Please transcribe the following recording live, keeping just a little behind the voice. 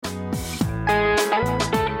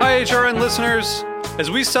HRN listeners.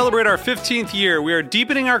 As we celebrate our 15th year, we are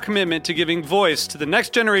deepening our commitment to giving voice to the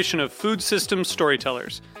next generation of food systems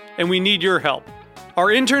storytellers, and we need your help. Our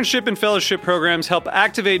internship and fellowship programs help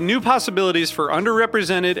activate new possibilities for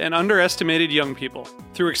underrepresented and underestimated young people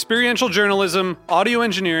through experiential journalism, audio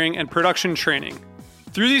engineering, and production training.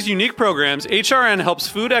 Through these unique programs, HRN helps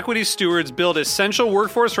food equity stewards build essential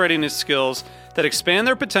workforce readiness skills that expand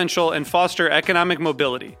their potential and foster economic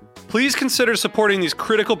mobility. Please consider supporting these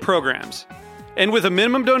critical programs. And with a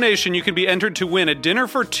minimum donation, you can be entered to win a dinner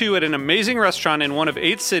for two at an amazing restaurant in one of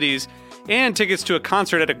 8 cities and tickets to a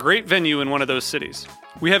concert at a great venue in one of those cities.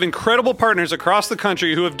 We have incredible partners across the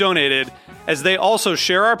country who have donated, as they also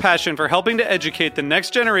share our passion for helping to educate the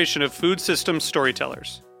next generation of food systems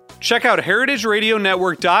storytellers. Check out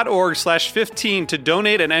heritageradionetwork.org/15 to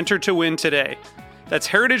donate and enter to win today. That's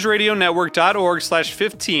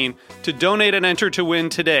heritageradionetwork.org/15 to donate and enter to win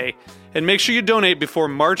today. And make sure you donate before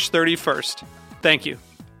March 31st. Thank you.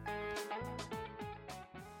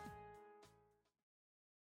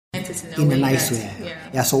 In a nice way.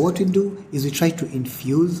 Yeah, so what we do is we try to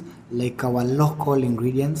infuse like our local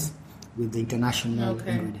ingredients with the international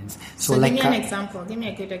ingredients. So like give me an example. Give me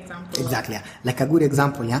a good example. Exactly. Yeah. Like a good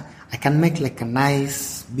example, yeah. I can make like a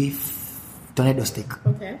nice beef tornado steak.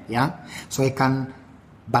 Okay. Yeah. So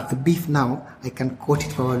but the beef now, I can coat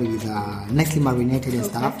it probably with nicely marinated and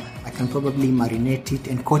stuff. I can probably marinate it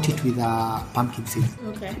and coat it with pumpkin seeds.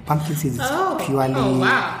 Okay. Pumpkin seeds is purely. Oh,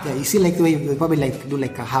 wow. Yeah, you see, like the way you probably like do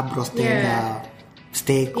like a herb roasted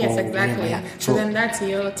steak. Yes, or exactly. whatever. Yeah. So then that's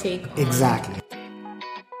your take on. Exactly.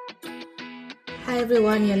 Hi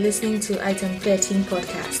everyone, you're listening to Item 13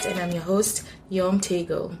 podcast, and I'm your host, Yom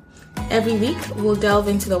Tego. Every week, we'll delve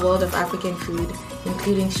into the world of African food,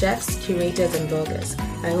 including chefs, curators, and bloggers.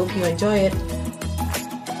 I hope you enjoy it.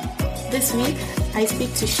 This week, I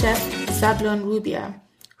speak to Chef Zablon Rubia,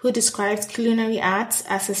 who describes culinary arts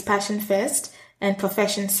as his passion first and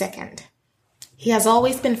profession second. He has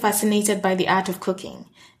always been fascinated by the art of cooking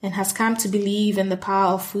and has come to believe in the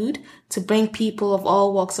power of food to bring people of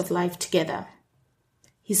all walks of life together.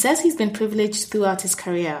 He says he's been privileged throughout his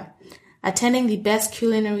career, attending the best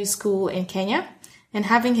culinary school in Kenya and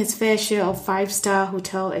having his fair share of 5-star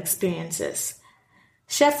hotel experiences.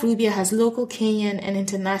 Chef Rubia has local Kenyan and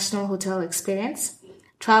international hotel experience,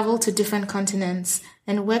 traveled to different continents,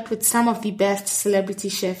 and worked with some of the best celebrity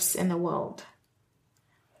chefs in the world.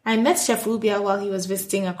 I met Chef Rubia while he was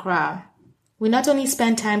visiting Accra. We not only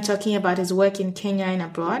spent time talking about his work in Kenya and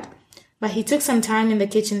abroad, but he took some time in the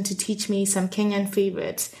kitchen to teach me some Kenyan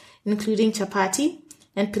favorites, including chapati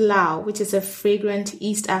and pilau, which is a fragrant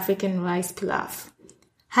East African rice pilaf.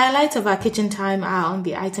 Highlights of our kitchen time are on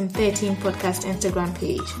the Item 13 podcast Instagram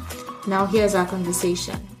page. Now here's our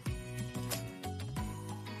conversation.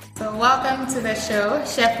 So welcome to the show,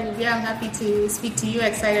 Chef Rubia. I'm happy to speak to you.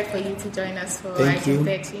 Excited for you to join us for Item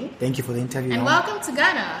 13. Thank you for the interview. And welcome to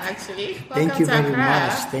Ghana, actually. Thank you very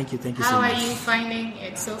much. Thank you so much. How are you finding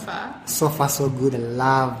it so far? So far, so good. I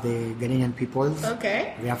love the Ghanaian people.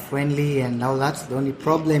 Okay. They are friendly and all that. The only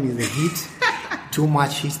problem is the heat. Too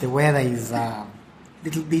much heat. The weather is a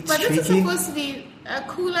little bit tricky. But this is supposed to be a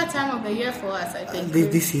cooler time of the year for us, I think.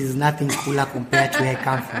 This is nothing cooler compared to where I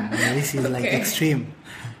come from. This is like extreme.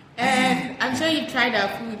 And I'm sure you've tried our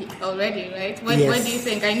food already, right? What do you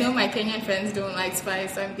think? I know my Kenyan friends don't like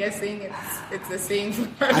spice, so I'm guessing it's the same for you.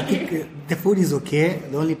 I think the food is okay.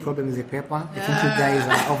 The only problem is the pepper. I think you guys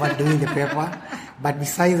are overdoing the pepper. But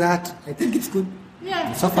besides that, I think it's good.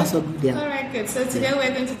 Yeah. So far, so good. Yeah. All right, good. So today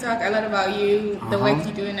we're going to talk a lot about you, the work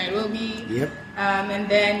you do in Nairobi. Yep. And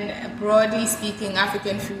then broadly speaking,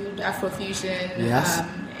 African food, Afrofusion. Yes.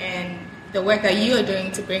 And the work that you are doing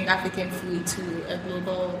to bring African food to a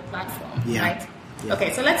global platform, right? Yeah.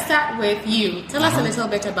 Okay, so let's start with you. Tell us a little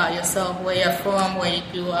bit about yourself, where you're from, where you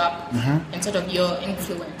grew up, and sort of your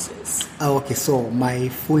influences. Okay, so my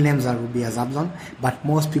full names are Rubia Zablon, but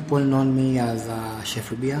most people know me as Chef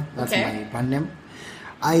Rubia. That's my brand name.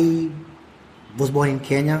 I was born in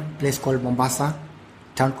Kenya, place called Mombasa,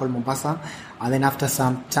 town called Mombasa, and then after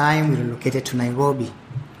some time we relocated to Nairobi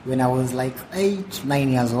when I was like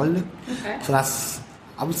 8-9 years old. Okay. So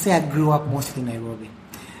I would say I grew up mostly in Nairobi.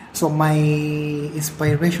 So my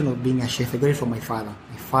inspiration of being a chef, I got it from my father.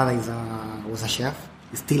 My father was a chef.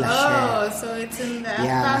 He's still a chef. Oh, so it's in the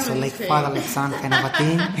family so like tree. father, like son kind of a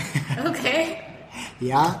thing. Okay.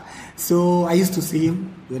 Yeah. So I used to see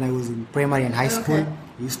him when I was in primary and high school.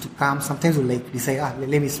 He used to come. Sometimes we'll like decide,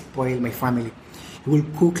 let me spoil my family. He will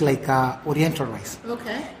cook like Oriental rice.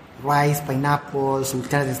 Okay. Rice, pineapples,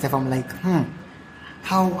 sultanas and stuff. I'm like,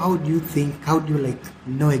 how do you think? How do you like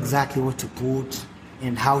know exactly what to put?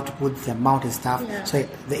 and how to put the amount and stuff. Yeah. So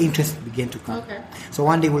the interest began to come. Okay. So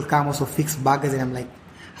one day we'll come also fix burgers, and I'm like,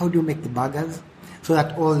 how do you make the burgers? So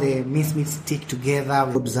that all the meat stick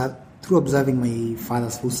together. Through observing my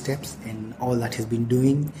father's footsteps and all that he's been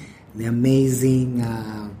doing, the amazing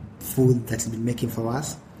food that he's been making for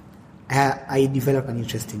us, I developed an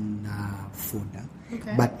interest in food.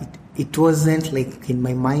 Okay. But it wasn't like in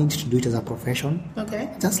my mind to do it as a profession. Okay.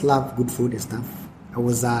 I just love good food and stuff. I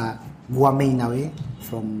was a gourmet in a way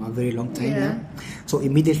from a very long time. Yeah. So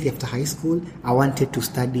immediately after high school, I wanted to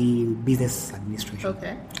study business administration.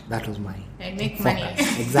 Okay. That was my And make focus.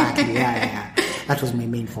 money. Exactly, yeah. That was my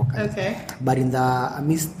main focus. Okay. But in the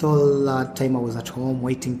amidst all time I was at home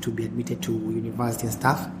waiting to be admitted to university and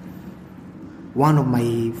stuff, one of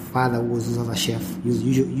my father who was a chef,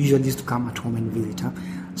 usually used to come at home and visit her.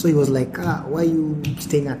 So he was like, why are you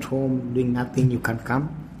staying at home doing nothing? You can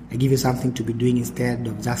come. I give you something to be doing instead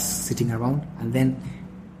of just sitting around. And then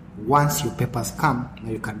once your papers come,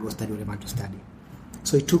 now you can go study whatever you want to study.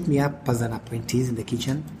 So he took me up as an apprentice in the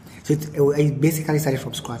kitchen. So I basically started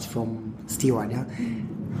from scratch, from steward,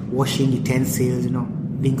 washing utensils,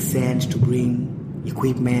 being sent to bring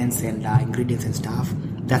equipments and ingredients and stuff.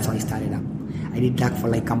 That's how I started up. I did that for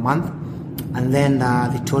like a month, and then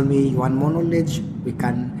they told me, you want more knowledge, we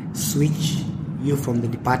can switch you from the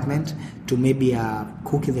department to maybe a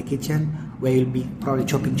cook in the kitchen, where you'll be probably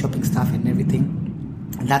chopping stuff and everything.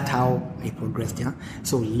 And that's how I progressed.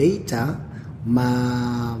 So later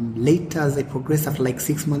as I progressed, after like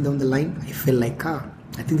 6 months down the line, I felt like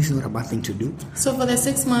I think this is not a bad thing to do. So for the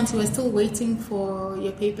 6 months, you were still waiting for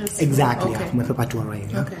your papers? Exactly, Okay. for my paper to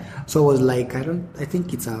arrive. Okay. So I was like, I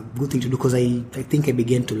think it's a good thing to do, because I think I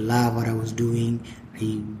began to love what I was doing.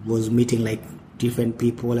 I was meeting like different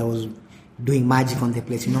people. I was doing magic on the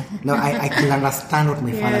place, Now I could understand what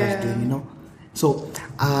my father was doing, So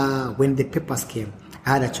when the papers came,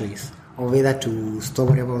 I had a choice of whether to stop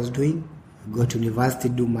whatever I was doing, go to university,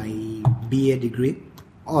 do my BA degree,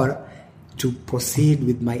 or to proceed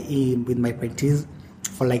with my apprentice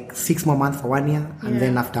for like 6 more months for 1 year, and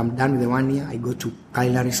then after I'm done with the 1 year, I go to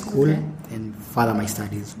culinary school and further my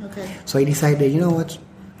studies. Okay. So I decided, you know what,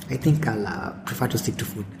 I think I'll prefer to stick to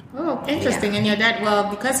food. Oh, interesting. And your dad, well,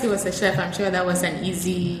 because he was a chef, I'm sure that was an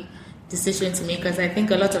easy decision to make, because I think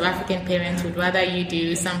a lot of African parents would rather you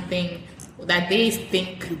do something that they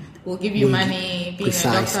think will give you money, being a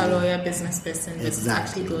doctor, lawyer, business person, versus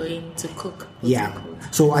actually going to cook.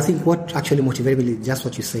 So I think what actually motivated me is just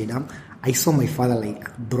what you said. I saw my father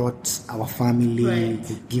like brought our family,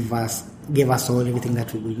 gave us all everything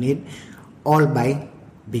that we will need, all by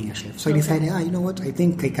being a chef. So I decided, you know what, I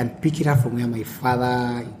think I can pick it up from where my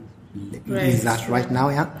father is at right now,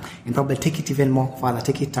 and probably take it even more further,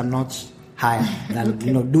 take it a notch higher, than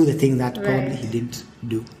do the thing that probably he didn't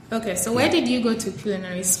do. Okay, so where did you go to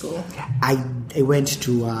culinary school? I went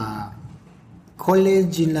to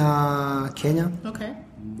college in Kenya. Okay.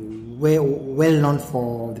 Well known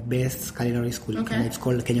for the best culinary school in Kenya. It's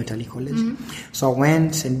called Kenya Utalii College. So I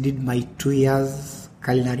went and did my 2 years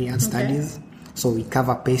culinary art studies. So we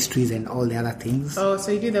cover pastries and all the other things. Oh,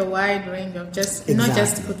 so you did a wide range of not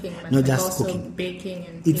just cooking, but not just also cooking. Baking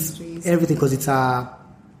and it's pastries. Everything, because it's a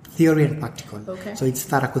theory and practical. Okay. So it's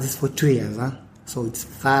thorough, because it's for 2 years. So it's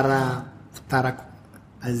thorough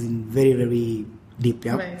as in very, very deep.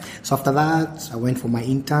 Right. So after that, I went for my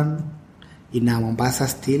intern in Mombasa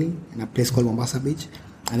still, in a place called Mombasa Beach.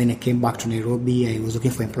 And then I came back to Nairobi. I was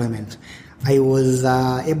looking for employment. I was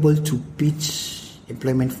able to pitch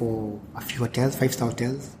employment for a few hotels, 5-star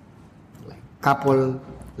hotels,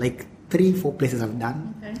 like 3-4 places I've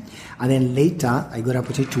done. Okay. And then later, I got an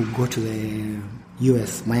opportunity to go to the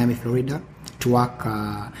US, Miami, Florida, to work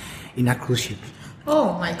in a cruise ship.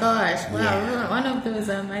 Oh my gosh! Wow, yeah. One of those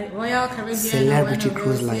Royal Caribbean celebrity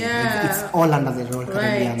cruise line. Yeah. It's all under the Royal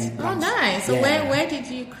Caribbean. Right. Oh, nice. So where did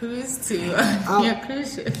you cruise to? Your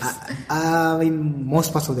cruise ships? In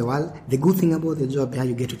most parts of the world. The good thing about the job here,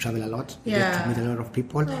 you get to travel a lot. You get to meet a lot of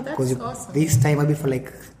people. Oh, that's awesome. This time, maybe for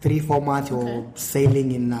like 3-4 months, you're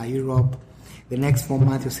sailing in Europe. The next 4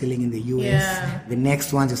 months you're sailing in the US. Yeah. The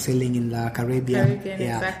next ones you're sailing in the Caribbean.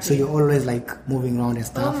 Exactly. So you're always like moving around and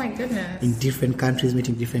stuff. Oh my goodness. In different countries,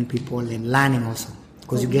 meeting different people and learning also.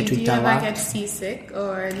 Because you get to interact. Do you ever get seasick,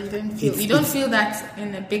 or you don't feel that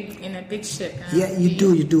in a big ship? Yeah, you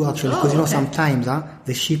do actually, because sometimes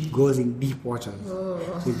the ship goes in deep waters. Oh.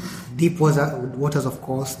 So deep waters, of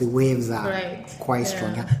course, the waves are quite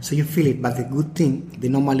strong. Yeah? So you feel it, but the good thing, they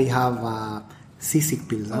normally have seasick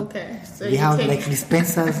pills. Huh? Okay. So we have like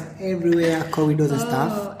dispensers everywhere, corridors and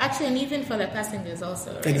stuff. Actually, and even for the passengers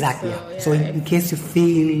also. Right? Exactly. So in case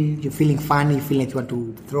you're feeling funny, you feel like you want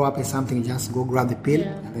to throw up or something, you just go grab the pill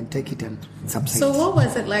and then take it and subside. So what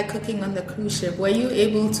was it like cooking on the cruise ship? Were you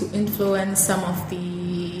able to influence some of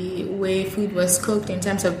the way food was cooked in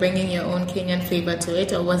terms of bringing your own Kenyan flavor to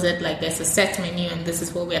it, or was it like there's a set menu and this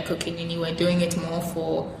is what we are cooking and you were doing it more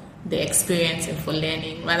for the experience and for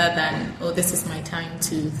learning rather than, this is my time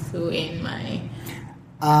to throw in my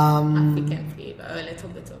African flavor, or a little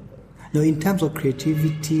bit of both? No, in terms of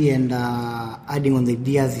creativity and adding on the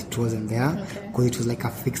ideas, it wasn't there because it was like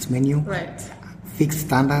a fixed menu, right? Fixed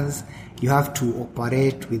standards. You have to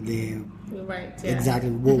operate with the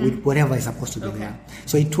exactly with whatever is supposed to be there.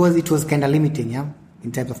 So it was kind of limiting,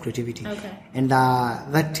 in terms of creativity. And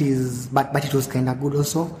that is, but it was kind of good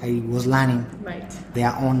also. I was learning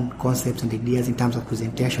their own concepts and ideas in terms of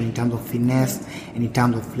presentation, in terms of finesse, and in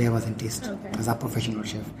terms of flavors and taste as a professional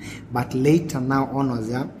chef. But later now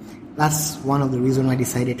onwards, that's one of the reasons I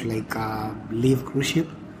decided to leave cruise ship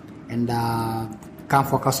and come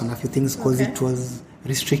focus on a few things because it was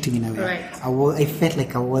restricting in a way. I felt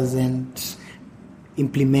like I wasn't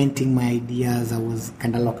implementing my ideas. I was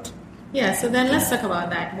kind of locked. Yeah, so then let's talk about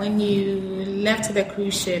that. When you left the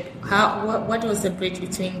cruise ship, what was the bridge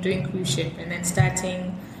between doing cruise ship and then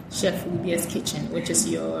starting Chef Rubia's Kitchen, which is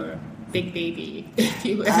your big baby, if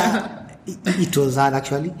you will? It was hard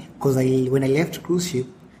actually, because when I left cruise ship,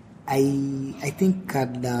 I think I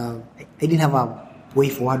didn't have a way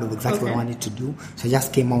forward of exactly what I wanted to do. So I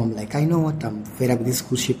just came home, I'm like, I know what, I'm fed up with this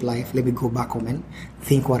cruise ship life. Let me go back home and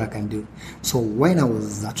think what I can do. So when I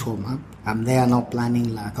was at home, I'm there now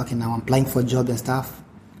planning, now I'm applying for jobs and stuff.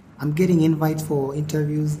 I'm getting invites for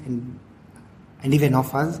interviews and even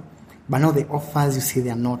offers. But now the offers, you see,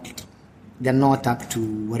 they're not up to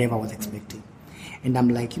whatever I was expecting. And I'm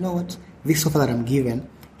like, you know what, this offer that I'm given,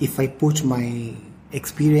 if I put my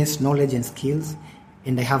experience, knowledge and skills,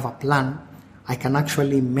 and I have a plan, I can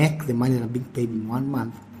actually make the money that I'm being paid in 1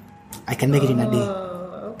 month. I can make it in a day.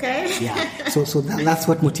 Okay. Yeah. So that's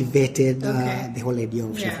what motivated the whole idea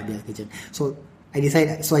of Chef Rubia's Kitchen. So I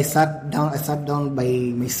decided. So I sat down by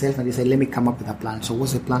myself and decided, let me come up with a plan. So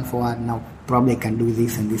what's the plan forward now? Probably I can do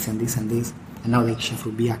this and this and this and this. And now Chef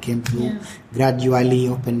Rubia came through, gradually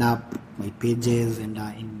opened up my pages and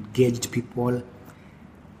engaged people.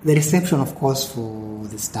 The reception, of course, for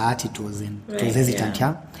the start, it was hesitant,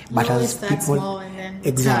 But as people,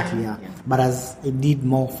 exactly, But as I did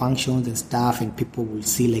more functions and stuff, and people will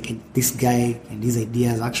see like this guy and these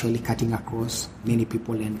ideas actually cutting across many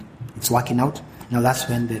people, and it's working out. Now that's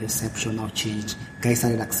when the reception now changed. Guys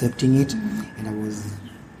started accepting it, and I was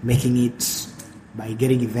making it by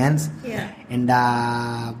getting events, and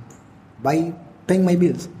by paying my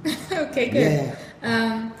bills. Okay, good.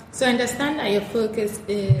 Yeah. So I understand that your focus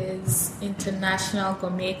is international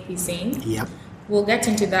gourmet cuisine. Yep. We'll get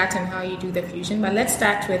into that and how you do the fusion, but let's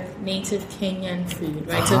start with native Kenyan food,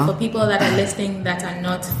 right? So for people that are listening that are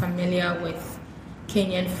not familiar with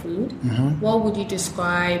Kenyan food, how would you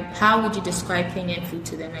describe Kenyan food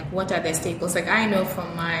to them? Like, what are their staples? Like, I know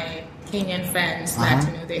from my Kenyan friends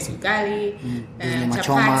that, there's ugali,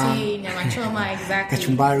 chapati, nyama choma, exactly.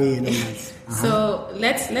 Kachumbari and all that. So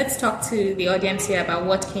let's talk to the audience here about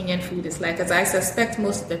what Kenyan food is like, because I suspect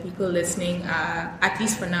most of the people listening are, at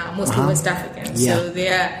least for now, mostly West Africans. Yeah. So they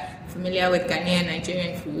are familiar with Ghanaian,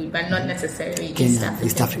 Nigerian food, but not necessarily East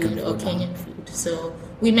African food or Kenyan food. So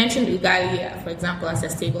we mentioned ugali, for example, as a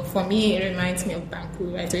staple. For me, it reminds me of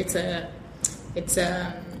banku, right? So it's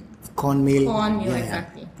a cornmeal. Cornmeal,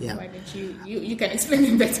 exactly. Yeah. Why don't you can explain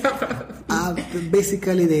it better, probably.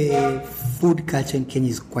 Basically, the food culture in Kenya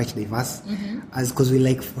is quite diverse, because we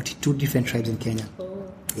like 42 different tribes in Kenya.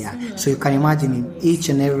 Yeah. So you can imagine in each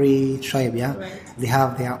and every tribe, they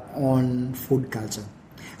have their own food culture.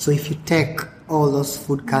 So if you take all those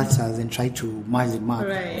food cultures and try to merge them up,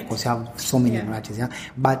 of course you have so many varieties,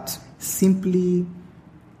 But simply,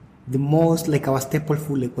 the most, like our staple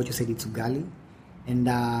food, like what you said, it's ugali. And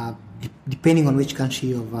depending on which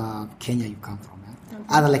country of Kenya you come from,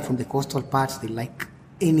 other like from the coastal parts, they like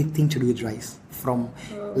anything to do with rice. From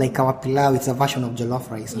like our pilau, it's a version of jollof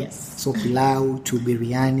rice. Yes. So pilau to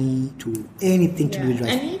biryani to anything to do with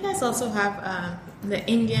rice. And you guys also have the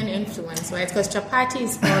Indian influence, right? Because chapati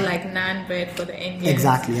is more like naan bread for the Indians.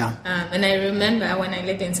 Exactly, and I remember when I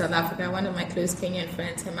lived in South Africa, one of my close Kenyan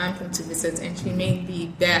friends, her mom came to visit, and she made the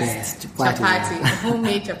best chapati,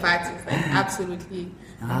 homemade chapatis, like absolutely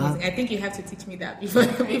amazing. I think you have to teach me that before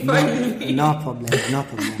no problem.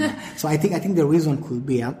 So I think the reason could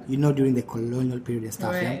be, during the colonial period and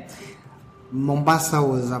stuff, Mombasa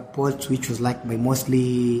was a port which was liked by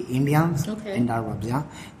mostly Indians and Arabs,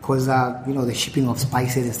 because the shipping of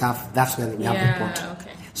spices and stuff, that's where we have the port.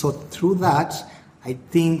 Okay. So through that, I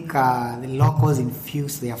think the locals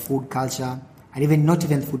infused their food culture, and even not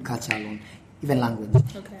even food culture alone, even language.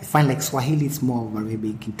 Okay. I find like Swahili is more of a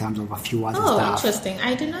Arabic in terms of a few words and stuff. Oh, interesting.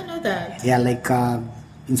 I did not know that. Yeah, like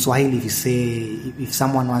in Swahili, if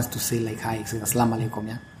someone wants to say like hi, say Assalamu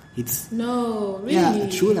alaikum, it's no, really. Yeah,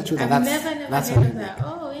 true. I've never heard of that.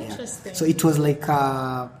 Oh, interesting. Yeah. So it was like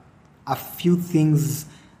a few things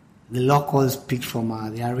the locals picked from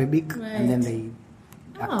the Arabic, and then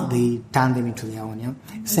they turned them into their own. Yeah.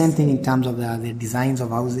 Same thing in terms of the designs of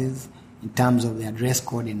houses, in terms of their dress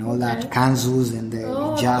code and all that, kanzus and the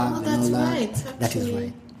hijab and all that. Right, that is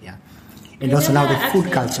right. Yeah. And also now the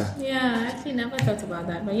food culture. Yeah, I actually never thought about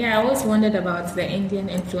that. But yeah, I always wondered about the Indian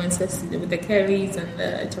influences with the curries and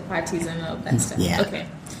the chapatis and all that stuff. Yeah. Okay.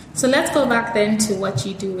 So let's go back then to what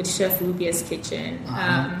you do with Chef Rubia's Kitchen.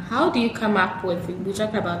 How do you come up with, we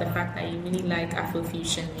talked about the fact that you really like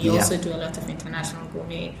Afrofusion. You also do a lot of international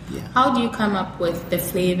gourmet. Yeah. How do you come up with the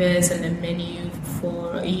flavors and the menu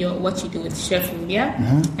for what you do with Chef Rubia?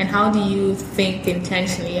 And how do you think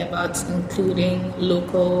intentionally about including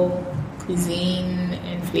local cuisine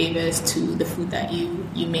and flavors to the food that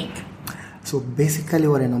you make? So basically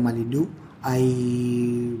what I normally do,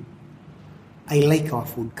 I like our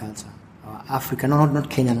food culture, African, not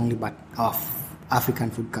Kenyan only, but our African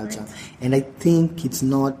food culture. Right. And I think it's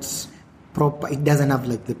not proper, it doesn't have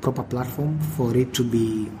like the proper platform for it to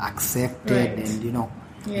be accepted and,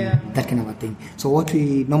 that kind of a thing. So what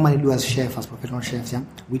we normally do as chefs, as professional chefs,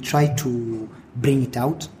 we try to bring it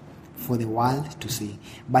out for the world to see.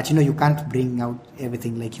 But you can't bring out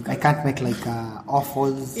everything. Like I can't make like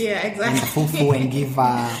offals and fufu and give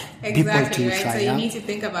people to try. So you need to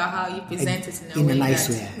think about how you present it in a nice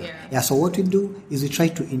way. So what we do is we try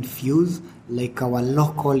to infuse like our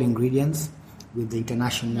local ingredients with the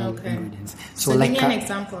international ingredients. So give me an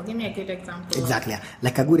example. Give me a good example. Exactly.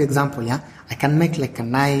 Like a good example, I can make like a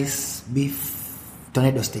nice beef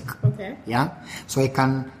tornado steak. Okay. So I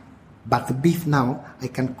can. But the beef now, I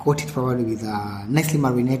can coat it probably with nicely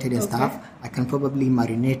marinated and stuff. I can probably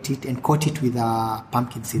marinate it and coat it with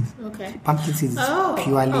pumpkin seeds. Okay. Pumpkin seeds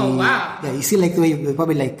purely. Oh, wow. Yeah, you see like the way you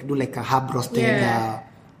probably like do like a herb roasted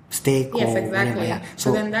steak or whatever. Yeah.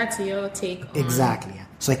 So then that's your take on... Exactly. Yeah.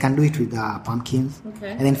 So I can do it with pumpkins.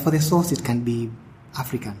 Okay. And then for the sauce, it can be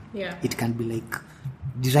African. Yeah. It can be like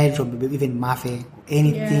derived from even mafe or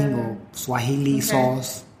anything or Swahili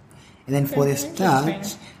sauce. And then for the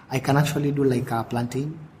starch, I can actually do like a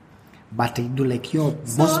plantain, but I do like So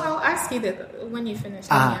I'll ask you that when you finish.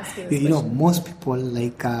 Most people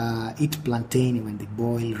like eat plantain when they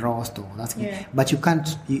boil, roast, or that's. But you can't.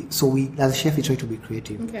 So we, as a chef, we try to be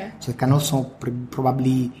creative. Okay. So you can also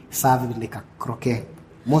probably serve it like a croquet.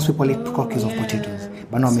 Most people eat croquets of potatoes,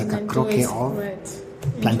 but not make a croquet of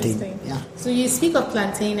plantain. Yeah. So you speak of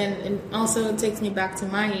plantain, and also takes me back to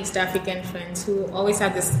my East African friends who always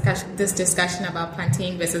have this discussion about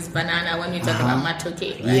plantain versus banana when we talk about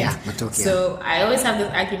matoke, right? Yeah, matoke. So I always have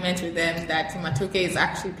this argument with them that matoke is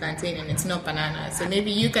actually plantain and it's not banana. So maybe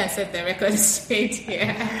you can set the record straight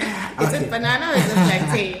here. Is it banana or is it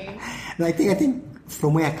plantain? No, I think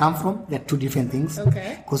from where I come from, they're two different things.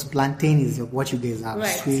 Okay. Because plantain is what you guys have,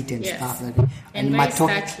 sweet and stuff like that. And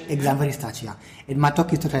matoke, starchy. Very starchy, And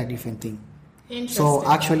matoke is totally a different thing. So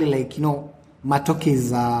actually, like, matoke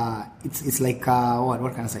is, it's like,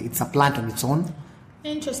 what can I say? It's a plant on its own.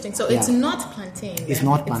 Interesting. So it's not plantain. It's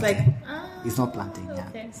not plantain. It's not plantain,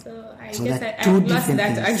 Okay, so I guess I lost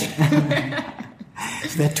that argument.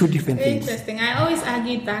 They're two different things. Interesting. I always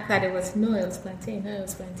argued back that it was plantain.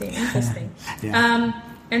 Interesting.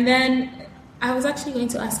 And then I was actually going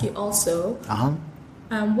to ask you also,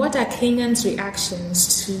 what are Kenyans'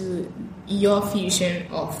 reactions to your fusion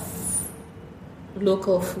of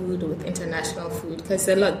local food with international food? Because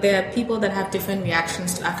there are people that have different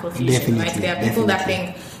reactions to Afrofusion, right? There are people that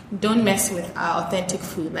think, don't mess with our authentic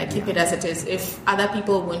food, like keep it as it is. If other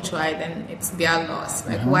people won't try, then it's their loss.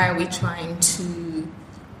 Like, why are we trying to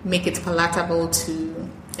make it palatable to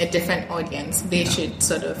a different audience? They should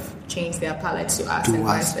sort of change their palate to us and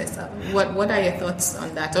vice versa. What are your thoughts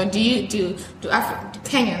on that? Or do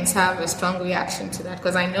Kenyans have a strong reaction to that?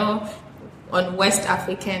 Because I know on West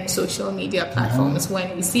African social media platforms,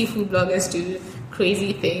 when we see food bloggers do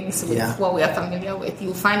crazy things with what we are familiar with,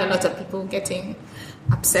 you'll find a lot of people getting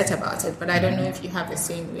upset about it, but I don't know if you have the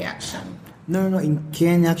same reaction. No. In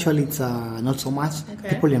Kenya, actually, it's not so much. Okay.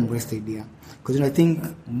 People embrace the idea. Because, I think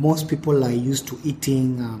most people are used to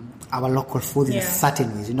eating our local food in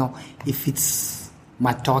certain ways. If it's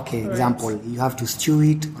matoke, example, you have to stew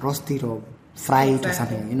it, roast it, or fry it or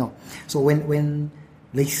something, So when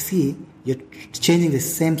they see you're changing the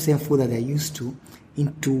same food that they're used to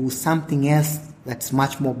into something else that's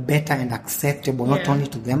much more better and acceptable, not only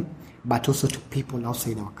to them, but also to people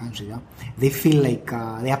outside our country, they feel like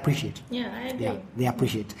they appreciate. Yeah, I agree. Yeah, they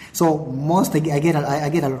appreciate. So I get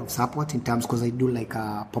a lot of support in terms, because I do like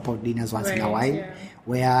pop-up dinners once in a while,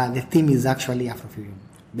 where the theme is actually Afrofusion.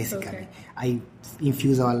 Basically, I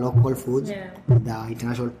infuse our local foods with the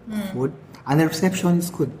international food, and the reception is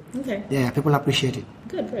good. Okay. Yeah, people appreciate it.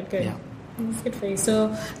 Good. Yeah. It's good for you.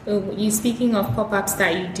 So, you speaking of pop-ups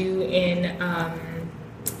that you do in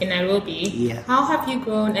Nairobi, how have you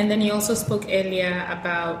grown? And then you also spoke earlier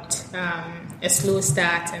about a slow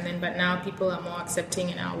start, but now people are more accepting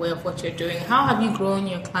and are aware of what you're doing. How have you grown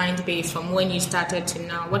your client base from when you started to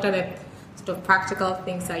now? What are the sort of practical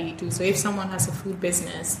things that you do? So if someone has a food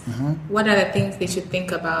business, what are the things they should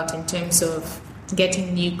think about in terms of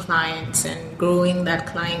getting new clients and growing that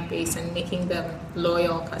client base and making them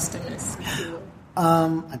loyal customers?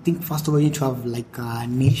 I think first of all, you need to have like a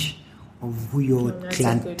niche of who your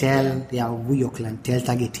clientele, who your clientele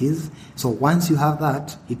target is. So once you have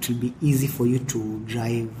that, it will be easy for you to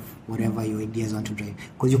drive whatever your ideas want to drive.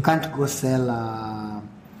 Because you can't go sell,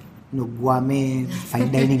 gourmet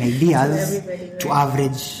fine dining ideas to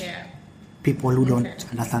average people who don't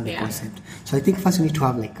understand the concept. So I think first you need to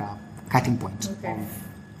have like a cutting point of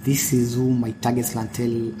this is who my target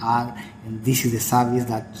clientele are, and this is the service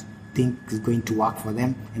that I think is going to work for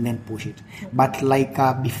them, and then push it. But like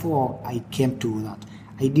before I came to that,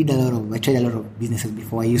 I tried a lot of businesses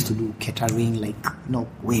before. I used to do catering, like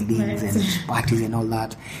weddings and parties and all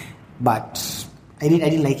that. But I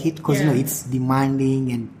didn't like it because it's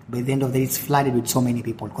demanding, and by the end of the day, it's flooded with so many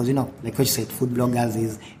people. Because like what you said, food bloggers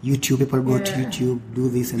is YouTube. People go to YouTube, do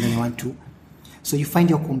this, and then they want to. So you find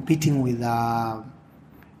you're competing with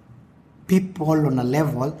people on a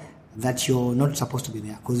level that you're not supposed to be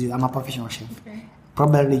there, because I'm a professional chef. Okay.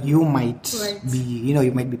 Probably you might be,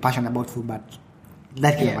 you might be passionate about food, but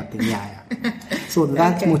that kind of a thing. So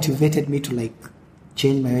that motivated me to like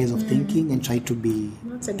change my ways of thinking and try to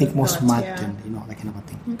think more smart and that kind of a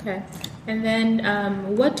thing. Okay. And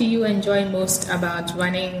then what do you enjoy most about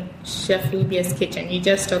running Chef Rubia's Kitchen? You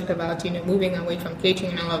just talked about moving away from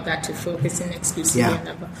catering and all of that to focusing exclusively on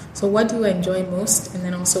that. So what do you enjoy most, and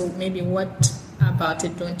then also maybe what about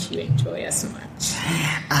it don't you enjoy as much?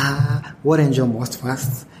 What I enjoy most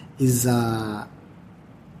first is the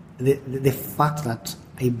fact that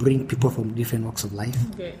I bring people from different walks of life.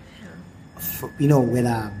 Okay.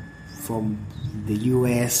 Whether from the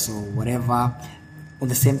US or whatever, on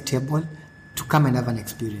the same table to come and have an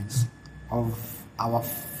experience of our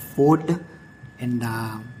food, and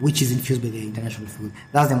which is infused by the international food.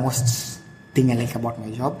 That's the most thing I like about my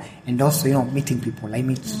job. And also, meeting people. I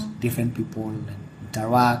meet different people and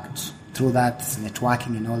interact through that,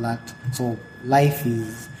 networking and all that. So life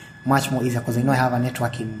is much more easier because I know I have a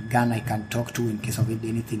network in Ghana I can talk to in case of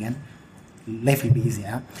anything, and life will be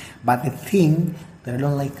easier. But the thing that I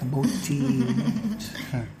don't like about it,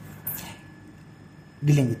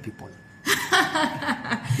 dealing with people.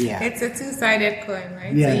 It's a two-sided coin,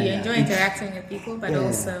 right? So you enjoy interacting with people, but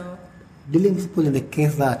also dealing with people in the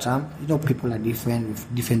case that people are different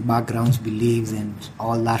with different backgrounds, beliefs, and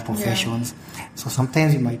all that, professions. So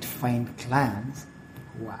sometimes you might find clients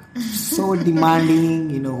who are so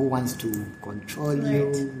demanding, who wants to control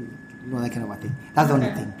you, that kind of a thing. That's the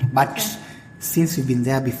only thing. But since we've been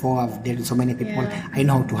there before, I've dealt with so many people, I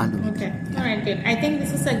know how to handle it. All right, good. I think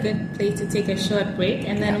this is a good place to take a short break,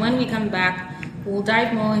 and then when we come back, we'll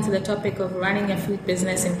dive more into the topic of running a food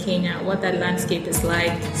business in Kenya, what that landscape is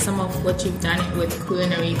like, some of what you've done with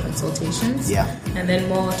culinary consultations, and then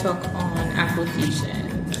more talk on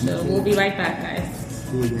Afrofusion. So we'll be right back, guys.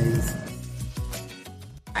 See you guys.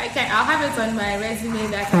 Okay, I'll have it on my resume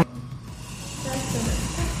that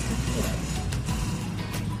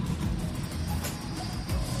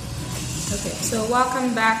Okay, so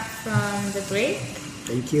welcome back from the break.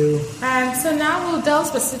 Thank you. So now we'll delve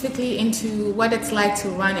specifically into what it's like to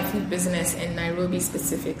run a food business in Nairobi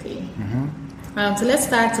specifically. So let's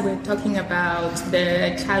start with talking about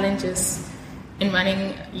the challenges in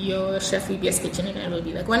running your Chef Rubia's Kitchen in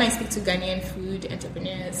Nairobi. Like when I speak to Ghanaian food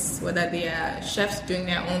entrepreneurs, whether they are chefs doing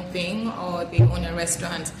their own thing or they own a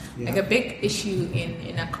restaurant, like a big issue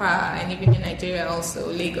in Accra and even in Nigeria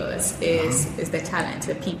also, Lagos, is the talent,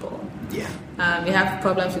 the people. We have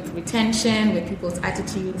problems with retention, with people's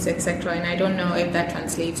attitudes, etc. And I don't know if that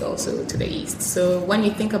translates also to the East. So when you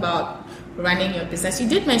think about running your business? You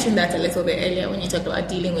did mention that a little bit earlier when you talked about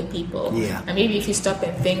dealing with people. Yeah. And maybe if you stop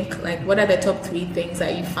and think, like, what are the top 3 things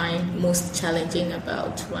that you find most challenging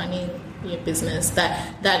about running your business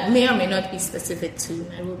that may or may not be specific to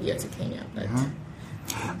Nairobi or to Kenya? But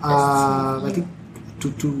I think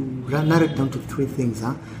to narrow it down to 3 things.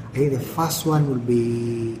 I think the first one will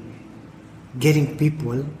be getting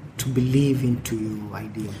people to believe into your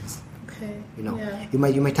ideas. Okay. You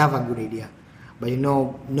might have a good idea, but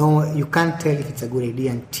you can't tell if it's a good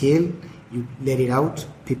idea until you let it out.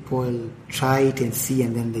 People try it and see,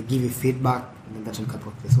 and then they give you feedback, and then that's when you can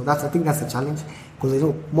progress. So I think that's a challenge,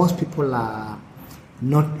 because most people are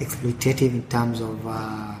not exploitative in terms of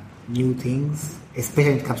new things,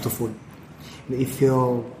 especially when it comes to food. If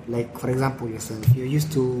you're, like, for example, yourself, you're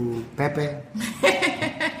used to pepper.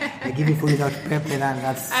 I give you food without pepper,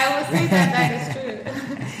 that's... I will say that is true.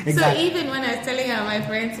 Exactly. So even when I was telling her my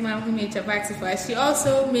friend's mom who made chapati for us, she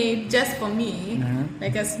also made, just for me,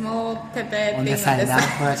 like a small pepper on thing the side.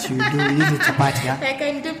 That's what you do. You use chapati, yeah? I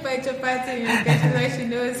can dip my chapati in it, because she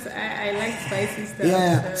knows I like spicy stuff.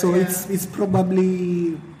 Yeah, so it's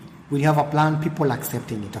probably... When you have a plan, people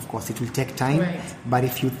accepting it, of course. It will take time. Right. But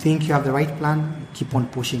if you think you have the right plan, keep on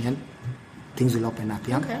pushing and things will open up,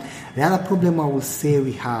 yeah? Okay. The other problem I will say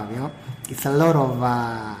we have, it's a lot of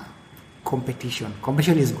competition.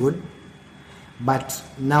 Competition is good, but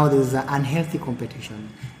now there's an unhealthy competition.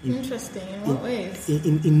 Interesting. In what ways?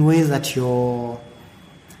 In ways that you're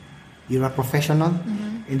a professional,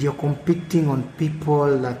 and you're competing on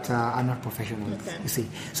people that are not professionals. Okay. You see,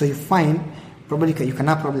 so you find probably you can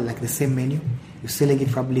have probably like the same menu. You're selling it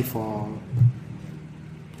probably for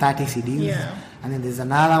 30 CDs, and then there's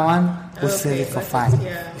another one who sells it for 5.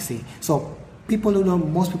 Yeah. You see, so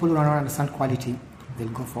most people who don't understand quality, they'll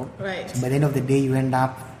go for. Right. So by the end of the day, you end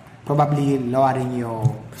up probably lowering your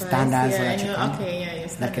standards, so that you can,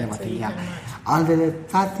 that kind of thing. Yeah. And the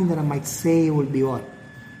third thing that I might say will be what?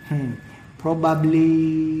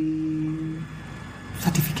 Probably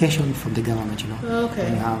certification from the government. Okay.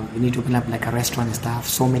 You need to open up like a restaurant and stuff.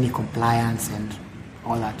 So many compliance and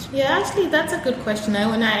all that. Yeah, actually, that's a good question. I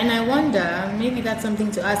wonder, maybe that's something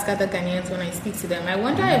to ask other Ghanaians when I speak to them. I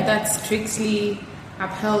wonder if that's strictly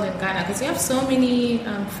upheld in Ghana, because we have so many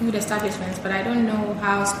food establishments, but I don't know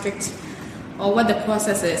how strict or what the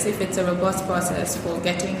process is, if it's a robust process for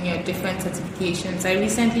getting your different certifications. I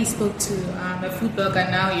recently spoke to a food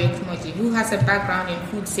blogger now, Yokimoji, who has a background in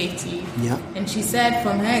food safety. Yeah. And she said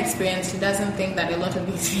from her experience, she doesn't think that a lot of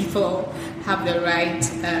these people have the right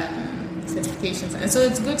certifications. And so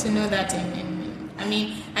it's good to know that I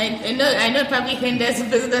know it probably hinders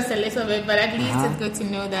business a little bit, but at least it's good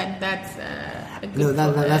to know that that's a good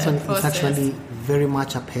that's one. process. It's actually very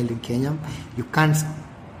much upheld in Kenya. You can't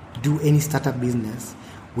do any startup business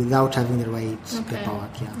without having the right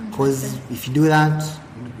paperwork, because if you do that,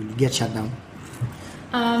 you'll get shut down.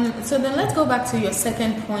 So then let's go back to your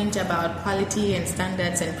second point about quality and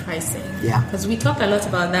standards and pricing. Yeah. Because we talked a lot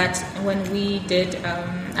about that when we did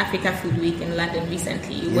Africa Food Week in London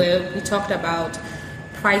recently, where we talked about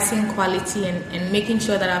pricing, quality, and making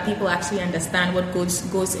sure that our people actually understand what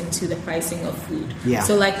goes into the pricing of food. Yeah.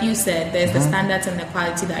 So like you said, there's the standards and the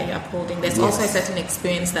quality that you're upholding. There's also a certain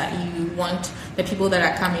experience that you want the people that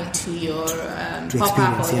are coming to your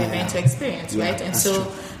pop-up or event to experience, right? And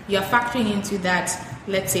so you're factoring into that,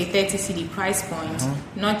 let's say 30 CD price point,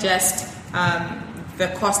 not just the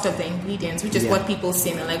cost of the ingredients, which is what people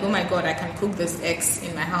say. They're like, oh my God, I can cook this X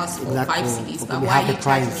in my house for 5 CDs, but why are you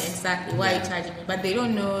charging me? Exactly, why are you charging me? But they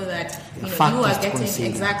don't know that you are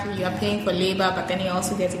getting, you are paying for labor, but then you're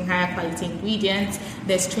also getting higher quality ingredients.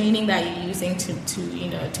 There's training that you're using to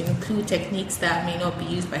include techniques that may not be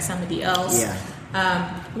used by somebody else.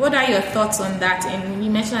 What are your thoughts on that? And you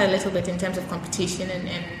mentioned a little bit in terms of competition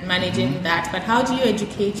and managing that, but how do you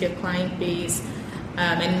educate your client base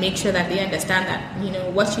and make sure that they understand that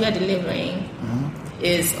what you are delivering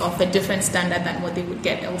is of a different standard than what they would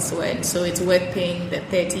get elsewhere, and so it's worth paying the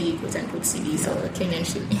 30 quote-unquote CDs or Kenyan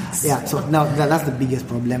shillings. Yeah, so now that's the biggest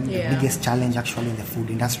problem, the biggest challenge actually in the food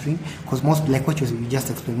industry, because most, like what you just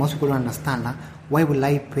explained, most people don't understand why will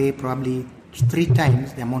I pay probably 3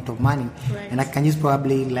 times the amount of money, and I can use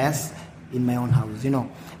probably less in my own house,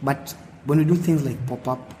 But when we do things like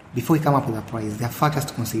pop-up, before we come up with a price, there are factors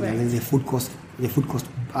to consider. There's the food cost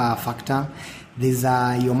factor. There's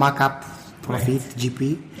your markup profit,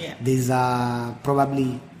 GP. There's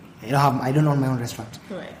probably I don't own my own restaurant.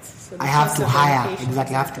 So I have to hire I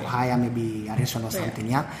have to hire maybe a restaurant or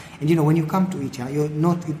something. And when you come to it, you're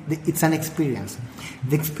not. It's an experience.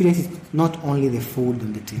 The experience is not only the food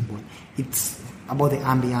on the table. It's about the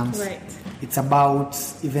ambience. It's about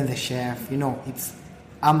even the chef. It's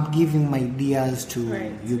I'm giving my ideas to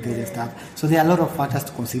you guys and stuff. So there are a lot of factors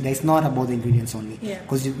to consider. It's not about the ingredients only.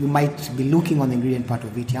 Because you might be looking on the ingredient part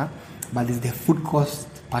of it, but there's the food cost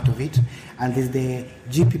part of it, and there's the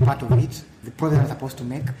GP part of it, the product I'm supposed to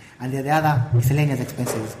make, and there are the other miscellaneous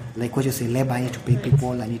expenses, like what you say, labor. I need to pay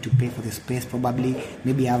people, I need to pay for the space, probably,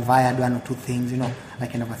 maybe I've hired one or two things, that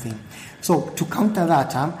kind of a thing. So to counter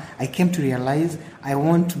that, I came to realize I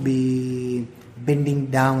won't be bending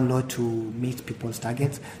down low to meet people's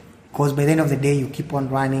targets, because by the end of the day you keep on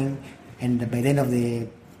running, and by the end of the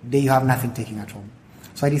day you have nothing taking at home.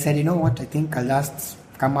 So I decided, you know what, I think I'll just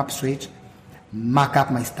come up straight, mark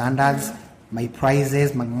up my standards, my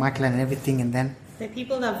prices, my market and everything, and then the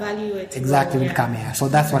people that value it will come here. So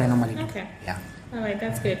that's what I normally do. Okay. Yeah. All right,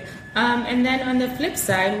 that's good. And then on the flip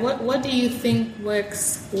side, what do you think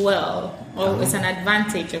works well, or is an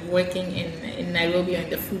advantage of working in Nairobi or in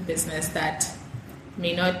the food business that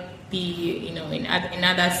may not be, in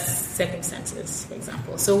other circumstances, for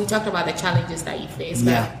example? So we talked about the challenges that you face,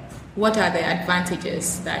 but what are the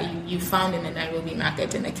advantages that you found in the Nairobi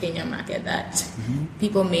market, in the Kenya market, that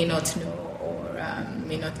people may not know or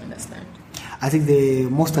may not understand? I think the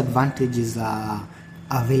most advantage is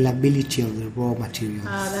availability of the raw materials.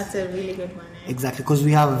 That's a really good one. Exactly, because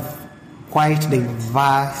we have quite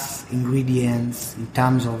diverse ingredients in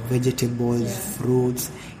terms of vegetables,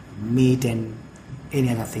 fruits, meat, and any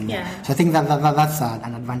other thing. So I think that's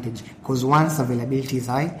an advantage, because once availability is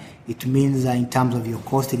high, it means in terms of your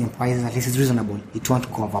costing and prices, at least it's reasonable. It won't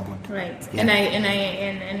go overboard. Right.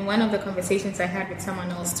 And one of the conversations I had with someone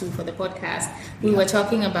else too for the podcast, we were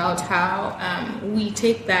talking about how we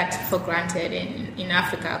take that for granted in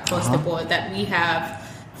Africa across the board, that we have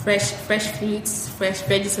fresh fruits, fresh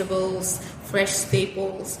vegetables, fresh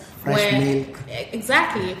staples, fresh milk.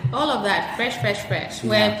 Exactly, all of that, fresh.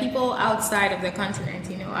 Where people outside of the continent,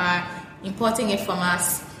 are importing it from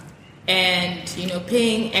us and,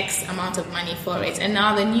 paying X amount of money for it. And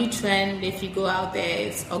now the new trend, if you go out there,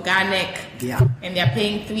 is organic. And they're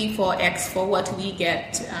paying 3-4X for what we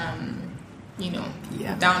get,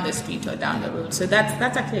 down the street or down the road. So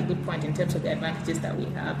that's actually a good point in terms of the advantages that we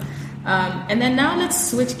have. And then now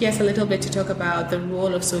let's switch gears a little bit to talk about the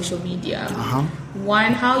role of social media.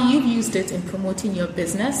 One, how you've used it in promoting your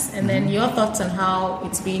business, and then your thoughts on how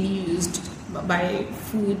it's being used by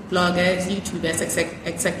food bloggers, YouTubers,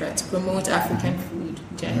 etc. to promote African food,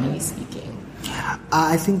 generally speaking.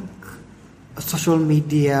 I think social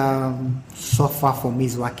media so far for me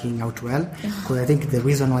is working out well, because I think the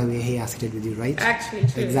reason why we're here started with you, right? Actually,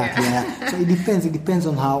 true. Exactly. So it depends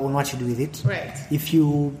on what you do with it. Right. If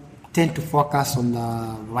you tend to focus on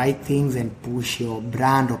the right things and push your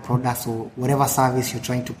brand or products or whatever service you're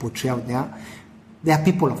trying to portray out there are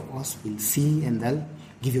people, of course, will see and they'll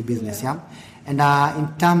give you business. And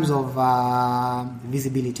in terms of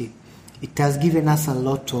visibility, it has given us a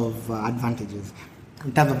lot of advantages.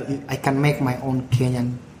 In terms of, I can make my own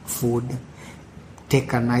Kenyan food,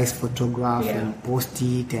 take a nice photograph and post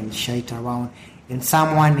it and share it around. And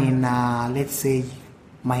someone in, let's say,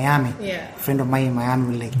 Miami, friend of mine in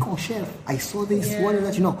Miami will like, oh chef, I saw this, what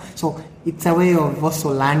is that, So it's a way of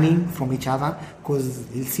also learning from each other, because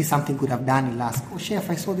he'll see something good I've done, he'll ask, oh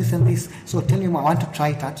chef, I saw this and this, so tell him I want to try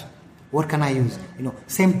it. What can I use?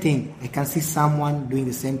 Same thing. I can see someone doing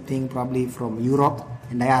the same thing probably from Europe,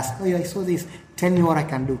 and I ask, oh yeah, I saw this, tell me what I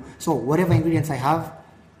can do. So whatever ingredients I have,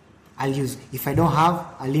 I'll use. If I don't have,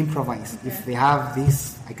 I'll improvise. If they have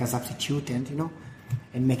this, I can substitute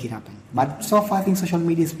and make it happen. But so far, I think social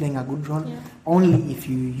media is playing a good role, only if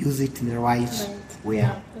you use it in the right way.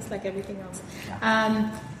 Yeah, just like everything else.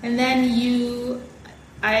 And then you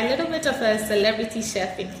are a little bit of a celebrity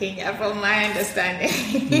chef in Kenya, from my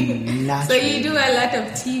understanding. So you do a lot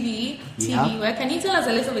of TV work. Can you tell us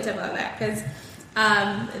a little bit about that? Because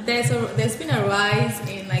there's been a rise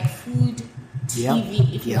in food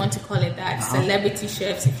TV, if you want to call it that, celebrity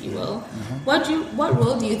chefs, if you will. What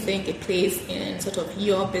role do you think it plays in sort of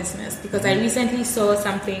your business? Because I recently saw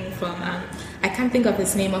something from I can't think of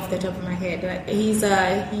his name off the top of my head. But he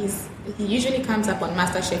usually comes up on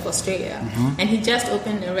MasterChef Australia, and he just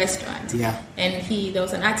opened a restaurant. And there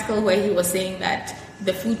was an article where he was saying that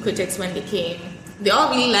the food critics, when they came, they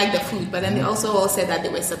all really liked the food, but then they also all said that they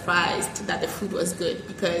were surprised that the food was good,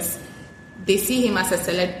 because they see him as a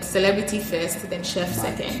celebrity first, then chef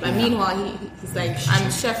second. But meanwhile, he's like, I'm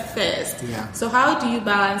chef first. So how do you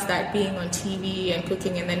balance that, being on TV and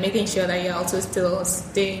cooking, and then making sure that you're also still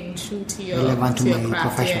staying true to your craft?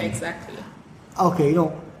 Profession. Yeah, exactly. Okay,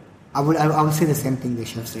 I would say the same thing the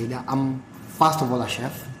chef said. I'm first of all a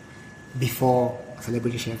chef before a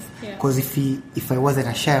celebrity chef. Because if I wasn't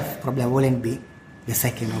a chef, probably I wouldn't be the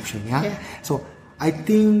second option. So I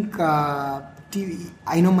think TV.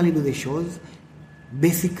 I normally do the shows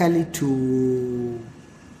basically to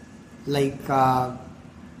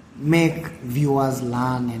make viewers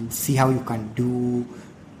learn and see how you can do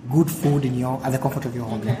good food at the comfort of your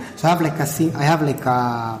home. Okay. So I have like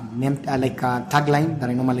a tagline that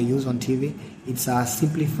I normally use on TV. It's a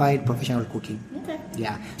simplified professional cooking. Okay.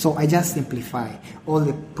 Yeah. So I just simplify all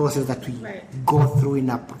the process that we go through in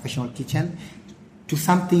a professional kitchen to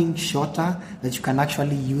something shorter that you can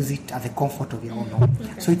actually use it at the comfort of your own home.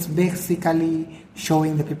 Okay. So it's basically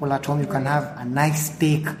showing the people at home you can have a nice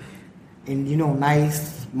steak and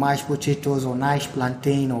nice mashed potatoes or nice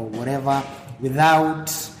plantain or whatever without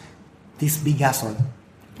this big hassle.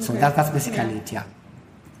 So that's basically it, yeah.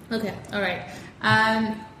 Okay, all right.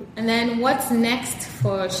 And then what's next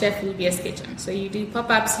for Chef Rubia's Kitchen? So you do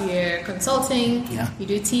pop-ups, you're consulting, you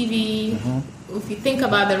do TV. Mm-hmm. If you think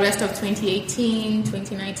about the rest of 2018,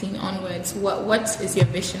 2019 onwards, what is your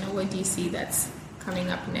vision or what do you see that's coming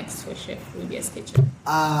up next for Chef Rubia's Kitchen?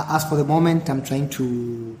 As for the moment, I'm trying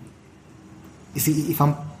to... You see, if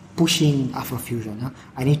I'm pushing Afrofusion,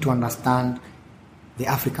 I need to understand the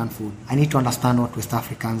African food. I need to understand what West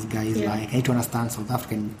Africans guys like. I need to understand South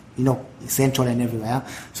African, Central and everywhere.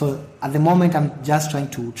 So at the moment, I'm just trying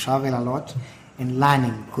to travel a lot and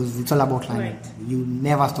learning because it's all about learning. Right. You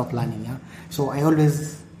never stop learning. Yeah. So I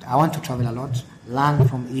want to travel a lot, learn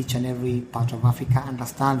from each and every part of Africa,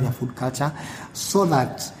 understand their food culture, so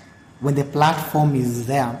that when the platform is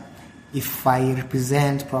there, if I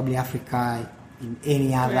represent probably Africa in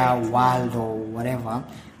any other world or whatever,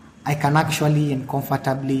 I can actually and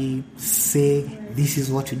comfortably say this is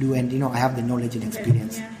what to do, and I have the knowledge and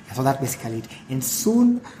experience. Yeah. So that's basically it. And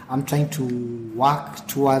soon I'm trying to work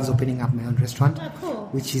towards opening up my own restaurant,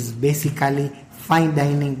 which is basically fine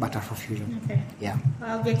dining but Afrofusion. Okay. Yeah.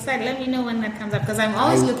 Well, I'll be excited. Let me know when that comes up because I'm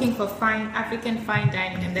always looking for African fine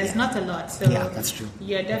dining, and there's not a lot. So yeah, that's true.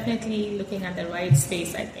 You're definitely looking at the right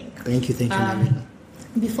space, I think. Thank you, Marina.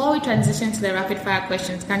 Before we transition to the rapid fire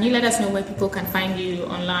questions, can you let us know where people can find you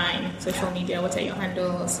online, social media? What are your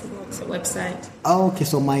handles? What's your website? Okay,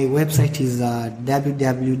 so my website is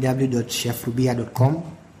www.chefrubia.com.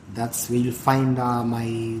 That's where you'll find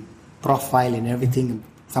my profile and everything,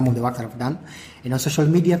 some of the work that I've done. And on social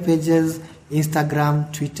media pages,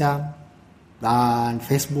 Instagram, Twitter, and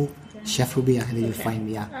Facebook, Chef Rubia, and then you'll find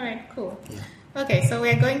me. Yeah. All right, cool. Yeah. Okay, so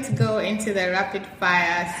we're going to go into the rapid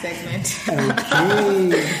fire segment.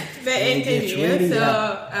 Okay. The interview.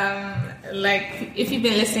 Ready, if you've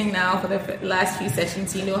been listening now for the last few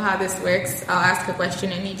sessions, you know how this works. I'll ask a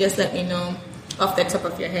question and you just let me know off the top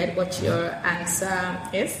of your head what your answer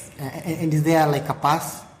is. And is there like a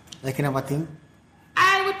pass, like another thing?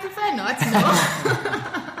 I would prefer not, no.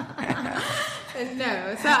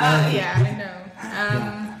 No. So,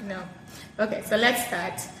 no. Okay, so let's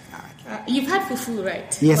start. You've had fufu,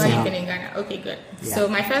 right? Yes, while you've been in Ghana. Okay, good. Yeah. So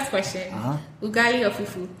my first question, ugali or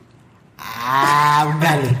fufu?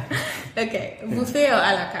 Ugali. Okay, buffet or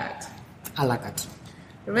a la carte? A la carte.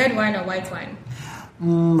 Red wine or white wine?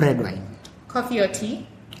 Red wine. Coffee or tea?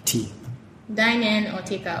 Tea. Dine in or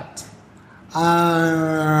take out?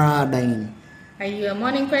 Dine in. Are you a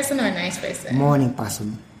morning person or a night person? Morning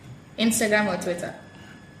person. Instagram or Twitter?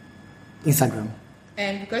 Instagram.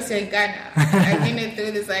 And because you're in Ghana, I'm going to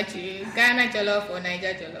throw this at you. Ghana jollof or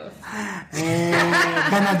Niger jollof?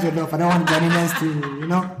 Ghana jollof. I don't want Ghanaians to,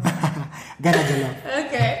 Ghana jollof.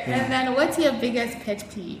 Okay. Yeah. And then what's your biggest pet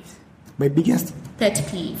peeve? My biggest? Pet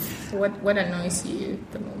peeve. So what annoys you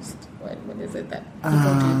the most? What is it that people do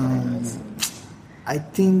that annoys you? I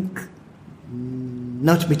think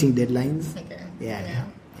not meeting deadlines. Okay. Yeah.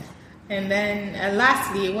 And then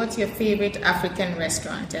lastly, what's your favorite African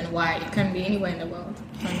restaurant and why? It can be anywhere in the world.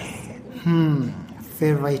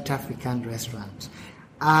 Favorite African restaurant?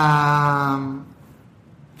 I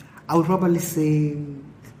would probably say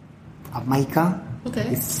Maika. Okay.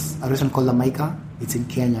 It's a restaurant called Maika. It's in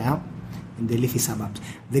Kenya, in the leafy suburbs.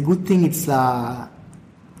 The good thing it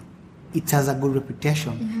has a good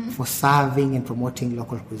reputation for serving and promoting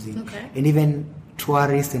local cuisine. Okay. And even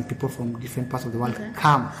tourists and people from different parts of the world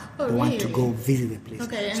come. They want to go visit the place.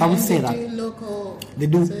 Okay. So I would say that they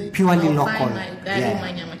do purely local.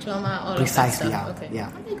 All precisely. Of that stuff. Okay.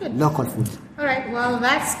 Okay, good. Local food. All right. Well,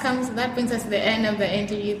 that brings us to the end of the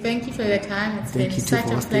interview. Thank you for the time. It's been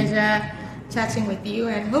such a pleasure chatting with you,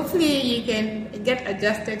 and hopefully you can get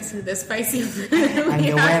adjusted to the spicy food and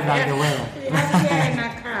the weather. We have here in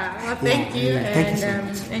Accra. Well, thank you, and thank you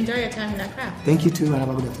enjoy your time in Accra. Thank you too, and have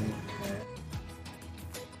a good afternoon.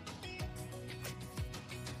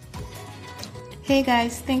 Hey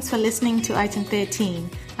guys, thanks for listening to Item 13,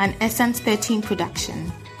 an Essence 13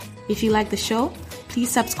 production. If you like the show, Please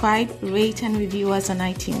subscribe, rate, and review us on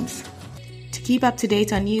iTunes. To keep up to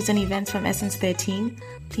date on news and events from Essence 13,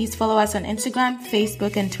 please follow us on Instagram,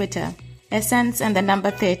 Facebook, and Twitter. Essence and the number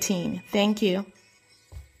 13. Thank you.